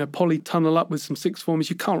 putting a polytunnel up with some sixth formers,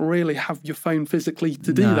 you can't really have your phone physically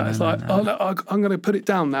to do that. It's I'm going to put it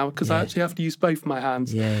down now because I actually have to use both my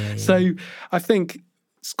hands. So I think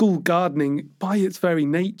school gardening, by its very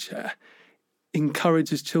nature,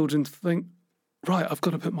 encourages children to think, right, I've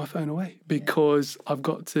got to put my phone away because I've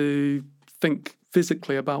got to think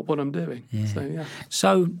physically about what I'm doing.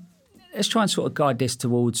 So let's try and sort of guide this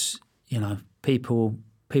towards, people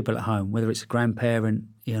at home, whether it's a grandparent,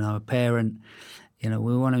 a parent.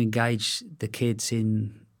 We want to engage the kids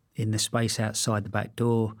in the space outside the back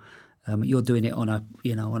door. You're doing it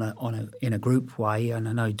in a group way, and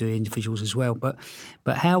I know you do individuals as well. But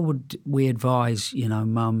how would we advise,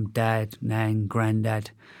 mum, dad, nan,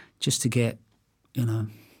 granddad, just to get,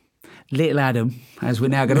 little Adam, as we're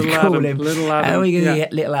now going to call him, little Adam, how are we going to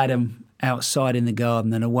get little Adam outside in the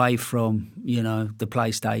garden and away from, the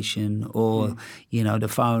PlayStation or, the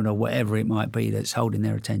phone or whatever it might be that's holding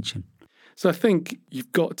their attention? So I think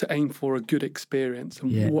you've got to aim for a good experience.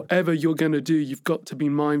 And whatever you're going to do, you've got to be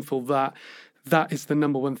mindful that that is the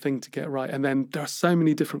number one thing to get right. And then there are so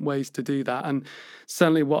many different ways to do that. And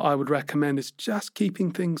certainly what I would recommend is just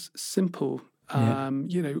keeping things simple.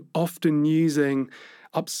 Often using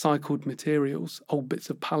upcycled materials, old bits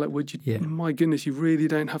of pallet wood. My goodness, you really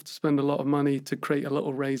don't have to spend a lot of money to create a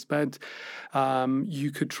little raised bed.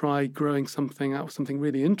 You could try growing something out of something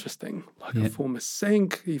really interesting, like a former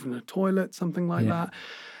sink, even a toilet, something like that.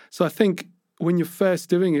 So I think when you're first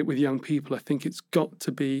doing it with young people, I think it's got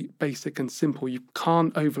to be basic and simple. You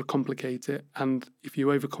can't overcomplicate it. And if you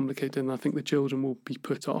overcomplicate it, then I think the children will be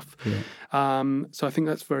put off. So I think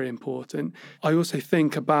that's very important. I also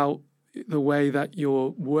think about the way that you're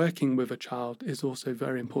working with a child is also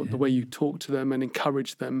very important. The way you talk to them and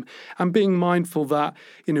encourage them, and being mindful that,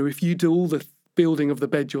 if you do all the building of the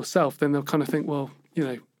bed yourself, then they'll kind of think, well,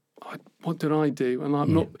 what did I do?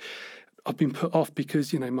 And I've been put off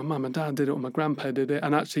because, my mum and dad did it or my grandpa did it.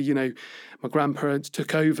 And actually, my grandparents took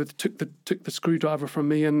the screwdriver from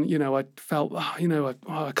me, and, I felt,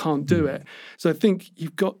 I can't do it. So I think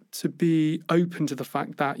you've got to be open to the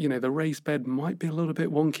fact that, the raised bed might be a little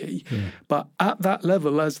bit wonky, but at that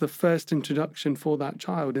level, as the first introduction for that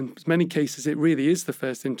child, in many cases, it really is the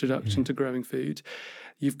first introduction to growing food.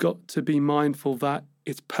 You've got to be mindful that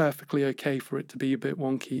it's perfectly okay for it to be a bit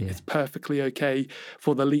wonky. It's perfectly okay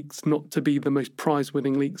for the leeks not to be the most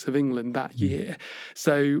prize-winning leeks of England that year.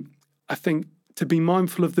 So I think to be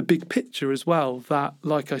mindful of the big picture as well, that,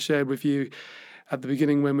 like I shared with you at the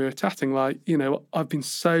beginning when we were chatting, I've been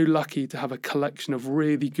so lucky to have a collection of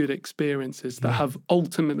really good experiences that have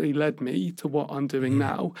ultimately led me to what I'm doing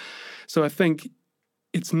now. So I think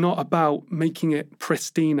it's not about making it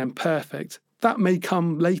pristine and perfect. That may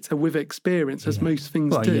come later with experience, as most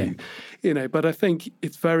things do, but I think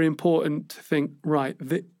it's very important to think, right,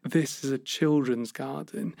 this is a children's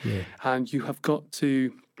garden, and you have got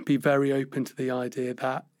to be very open to the idea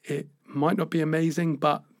that it might not be amazing,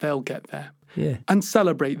 but they'll get there. And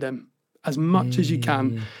celebrate them as much as you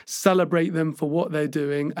can. Celebrate them for what they're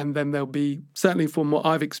doing, and then there'll be, certainly from what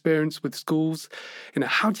I've experienced with schools,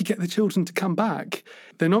 how do you get the children to come back?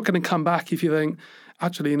 They're not going to come back if you think,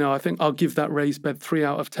 actually, I think I'll give that raised bed 3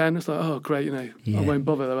 out of 10. It's like, oh, great, I won't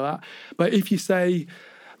bother with that. But if you say,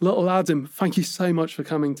 little Adam, thank you so much for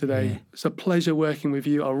coming today. It's a pleasure working with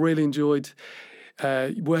you. I really enjoyed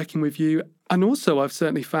working with you. And also, I've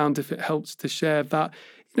certainly found, if it helps to share that,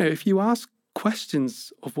 if you ask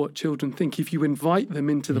questions of what children think, if you invite them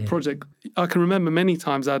into the project, I can remember many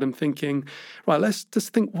times, Adam, thinking, right, let's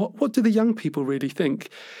just think, what do the young people really think?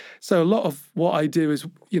 So a lot of what I do is,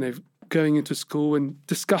 going into school and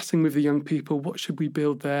discussing with the young people, what should we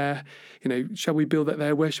build there? Shall we build that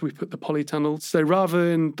there? Where should we put the polytunnel? So rather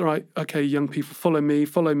than, right, okay, young people, follow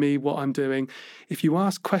me, what I'm doing. If you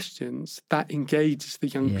ask questions, that engages the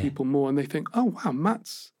young people more, and they think, oh, wow,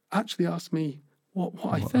 Matt's actually asked me what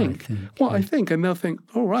I think. And they'll think,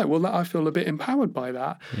 all right, well, I feel a bit empowered by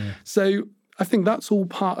that. So I think that's all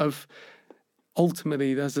part of,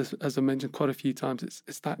 ultimately, as I mentioned quite a few times,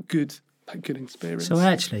 it's that good experience. So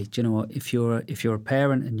actually, do you know what? If you're a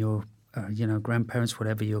parent and you're grandparents,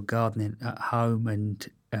 whatever, you're gardening at home, and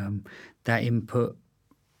that input,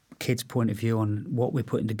 kids' point of view on what we're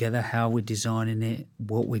putting together, how we're designing it,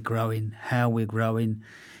 what we're growing, how we're growing,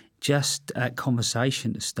 just a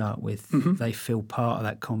conversation to start with. They feel part of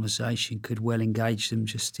that conversation, could well engage them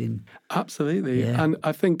just in... Absolutely. And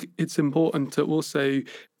I think it's important to also,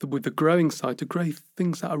 with the growing side, to grow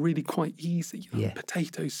things that are really quite easy.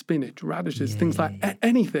 Potatoes, spinach, radishes, things like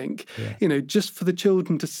anything, just for the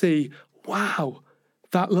children to see, wow,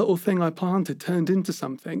 that little thing I planted turned into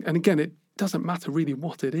something. And again, it doesn't matter really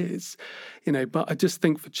what it is, but I just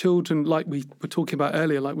think for children, like we were talking about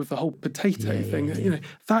earlier, like with the whole potato thing,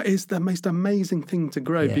 that is the most amazing thing to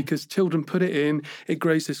grow, because children put it in, it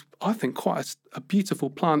grows this, I think, quite a beautiful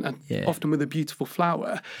plant, and often with a beautiful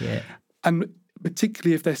flower. And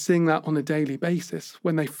particularly if they're seeing that on a daily basis,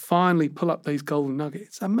 when they finally pull up those golden nuggets,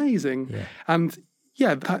 it's amazing. And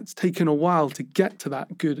that's taken a while to get to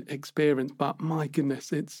that good experience, but my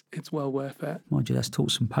goodness, it's well worth it. Mind you, that's taught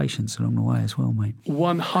some patience along the way as well, mate.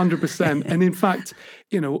 100%. And in fact,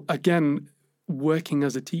 again, working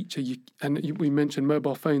as a teacher, we mentioned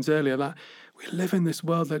mobile phones earlier, that we live in this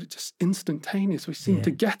world that it's just instantaneous. We seem to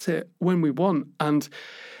get it when we want. And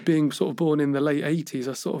being sort of born in the late 80s,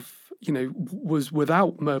 I sort of, was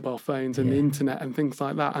without mobile phones and the internet and things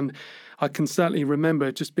like that. And I can certainly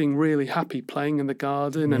remember just being really happy playing in the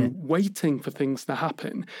garden and waiting for things to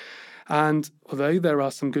happen. And although there are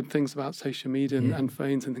some good things about social media and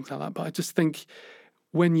phones and things like that, but I just think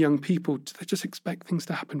when young people, they just expect things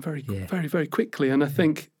to happen very, very, very quickly. And I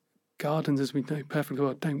think gardens, as we know perfectly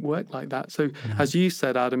well, don't work like that. So as you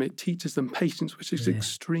said, Adam, it teaches them patience, which is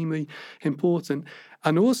extremely important.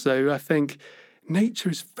 And also, I think nature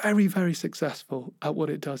is very, very successful at what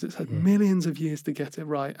it does. It's had millions of years to get it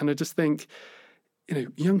right. And I just think,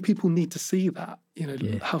 young people need to see that,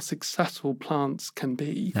 how successful plants can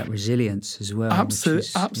be. That resilience as well.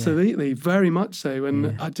 Absolutely, very much so.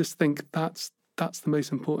 And I just think that's the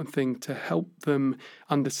most important thing, to help them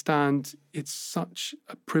understand it's such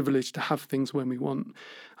a privilege to have things when we want.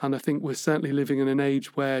 And I think we're certainly living in an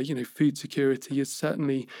age where, food security is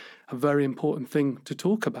certainly a very important thing to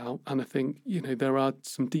talk about. And I think, there are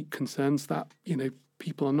some deep concerns that,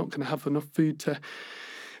 people are not going to have enough food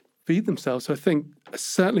feed themselves. So I think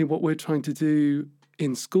certainly what we're trying to do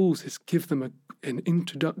in schools is give them an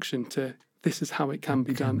introduction to this is how it can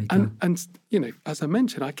be done. And, you know, as I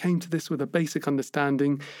mentioned, I came to this with a basic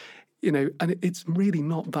understanding, you know, and it's really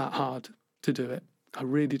not that hard to do it. I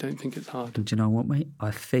really don't think it's hard. Do you know what, mate?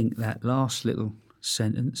 I think that last little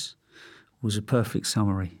sentence was a perfect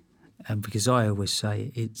summary. And because I always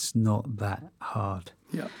say it's not that hard.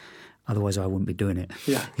 Yeah. Otherwise, I wouldn't be doing it.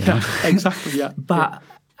 Yeah, exactly, yeah. But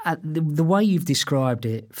the way you've described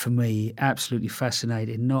it, for me, absolutely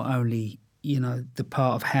fascinating. Not only, you know, the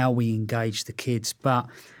part of how we engage the kids, but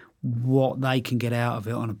what they can get out of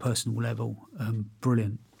it on a personal level.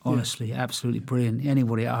 Brilliant, honestly, absolutely brilliant.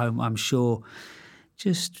 Anybody at home, I'm sure,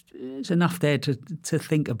 just there's enough there to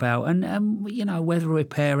think about. And you know, whether we're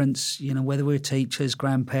parents, you know, whether we're teachers,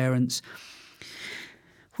 grandparents,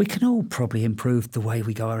 we can all probably improve the way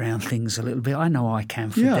we go around things a little bit. I know I can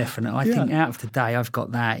for definite. I think out of the day I've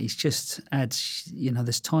got that. It's just adds, you know,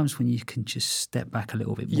 there's times when you can just step back a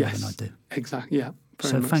little bit more than I do. Exactly, yeah.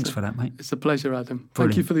 So thanks for that, mate. It's a pleasure, Adam.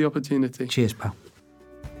 Brilliant. Thank you for the opportunity. Cheers, pal.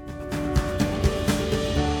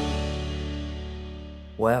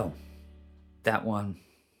 Well, that one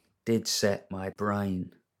did set my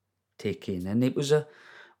brain ticking, and it was a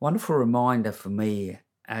wonderful reminder for me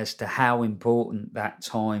as to how important that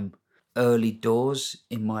time early doors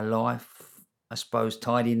in my life, I suppose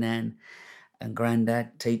Tidy Nan and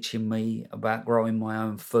Grandad teaching me about growing my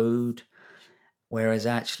own food, whereas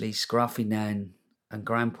actually Scruffy Nan and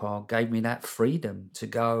Grandpa gave me that freedom to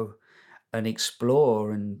go and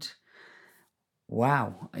explore, and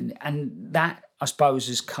wow. And that, I suppose,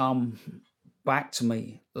 has come back to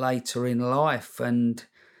me later in life and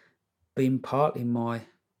been partly my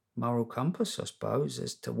moral compass, I suppose,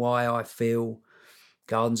 as to why I feel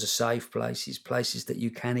gardens are safe places, places that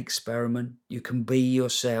you can experiment, you can be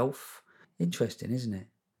yourself. Interesting, isn't it?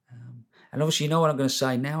 And obviously, you know what I'm going to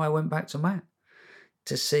say now. I went back to Matt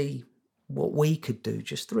to see what we could do,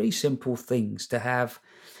 just 3 simple things to have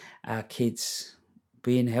our kids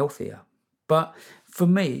being healthier. But for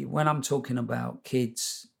me, when I'm talking about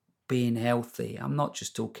kids being healthy, I'm not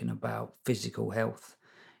just talking about physical health.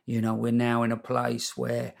 You know, we're now in a place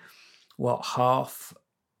where, half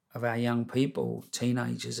of our young people,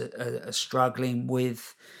 teenagers, are struggling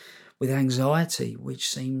with anxiety, which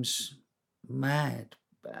seems mad.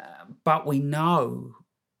 But we know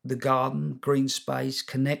the garden, green space,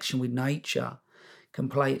 connection with nature can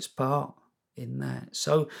play its part in that.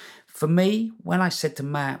 So for me, when I said to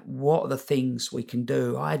Matt, what are the things we can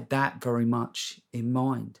do, I had that very much in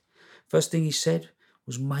mind. First thing he said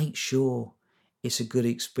was make sure it's a good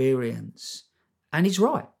experience. And he's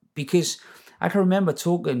right, because I can remember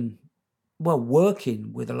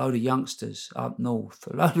working with a load of youngsters up north,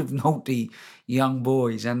 a load of naughty young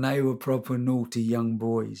boys, and they were proper naughty young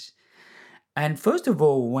boys. And first of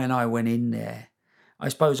all, when I went in there, I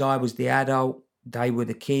suppose I was the adult, they were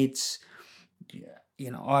the kids, you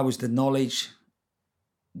know, I was the knowledge,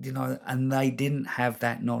 you know, and they didn't have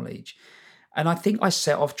that knowledge. And I think I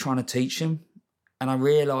set off trying to teach them, and I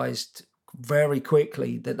realised very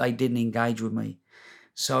quickly that they didn't engage with me.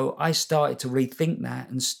 So I started to rethink that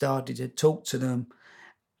and started to talk to them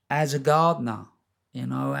as a gardener, you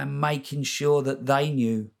know, and making sure that they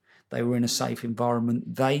knew they were in a safe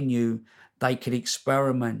environment. They knew they could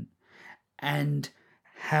experiment, and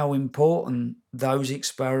how important those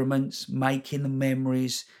experiments, making the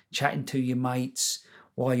memories, chatting to your mates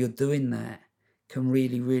while you're doing that can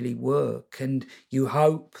really, really work. And you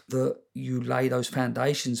hope that you lay those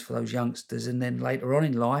foundations for those youngsters, and then later on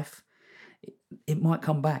in life, it might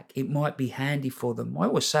come back. It might be handy for them. I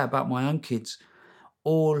always say about my own kids,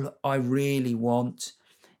 all I really want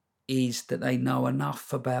is that they know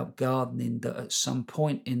enough about gardening that at some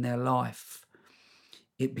point in their life,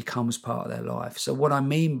 it becomes part of their life. So what I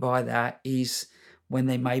mean by that is when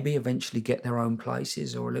they maybe eventually get their own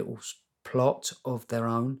places or a little plot of their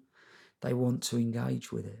own, they want to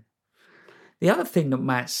engage with it. The other thing that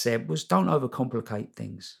Matt said was don't overcomplicate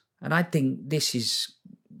things. And I think this is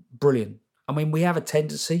brilliant. I mean, we have a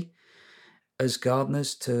tendency as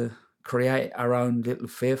gardeners to create our own little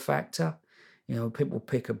fear factor. You know, people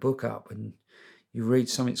pick a book up and you read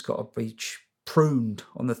something that's got to be pruned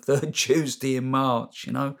on the 3rd Tuesday in March,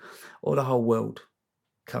 you know, or the whole world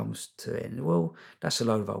comes to an end. Well, that's a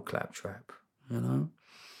load of old claptrap, you know.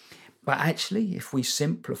 But actually, if we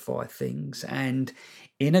simplify things, and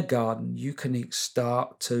in a garden, you can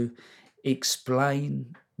start to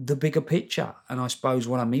explain the bigger picture. And I suppose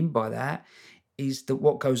what I mean by that is that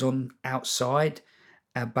what goes on outside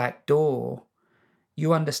our back door,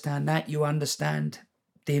 you understand that, you understand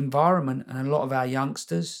the environment. And a lot of our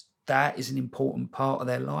youngsters that is an important part of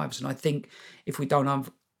their lives. And I think if we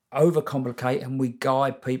don't overcomplicate and we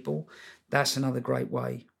guide people, that's another great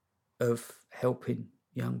way of helping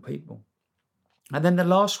young people. And then the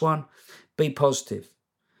last one, be positive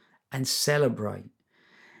and celebrate.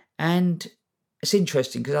 And it's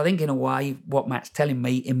interesting because I think in a way what Matt's telling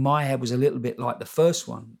me in my head was a little bit like the first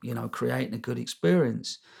one, creating a good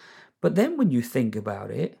experience. But then when you think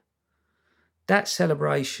about it, that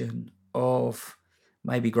celebration of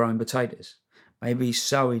maybe growing potatoes, maybe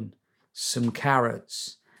sowing some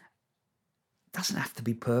carrots, doesn't have to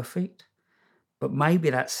be perfect, but maybe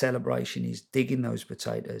that celebration is digging those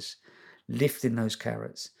potatoes, lifting those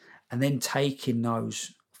carrots, and then taking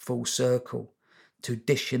those full circle to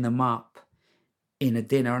dishing them up in a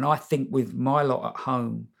dinner. And I think with my lot at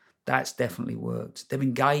home, that's definitely worked. They've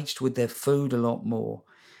engaged with their food a lot more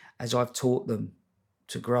as I've taught them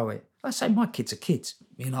to grow it. I say my kids are kids,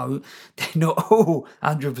 they're not all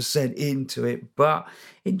 100% into it, but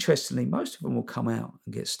interestingly, most of them will come out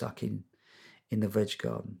and get stuck in the veg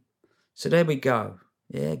garden. So there we go.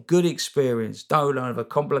 Yeah, good experience. Don't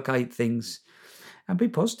overcomplicate things and be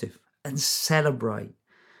positive and celebrate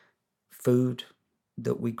food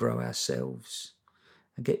that we grow ourselves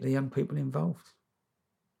and get the young people involved.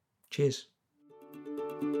 Cheers.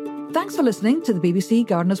 Thanks for listening to the BBC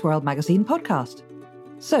Gardener's World magazine podcast.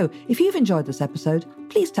 So, if you've enjoyed this episode,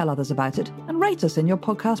 please tell others about it and rate us in your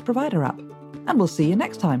podcast provider app. And we'll see you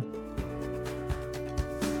next time.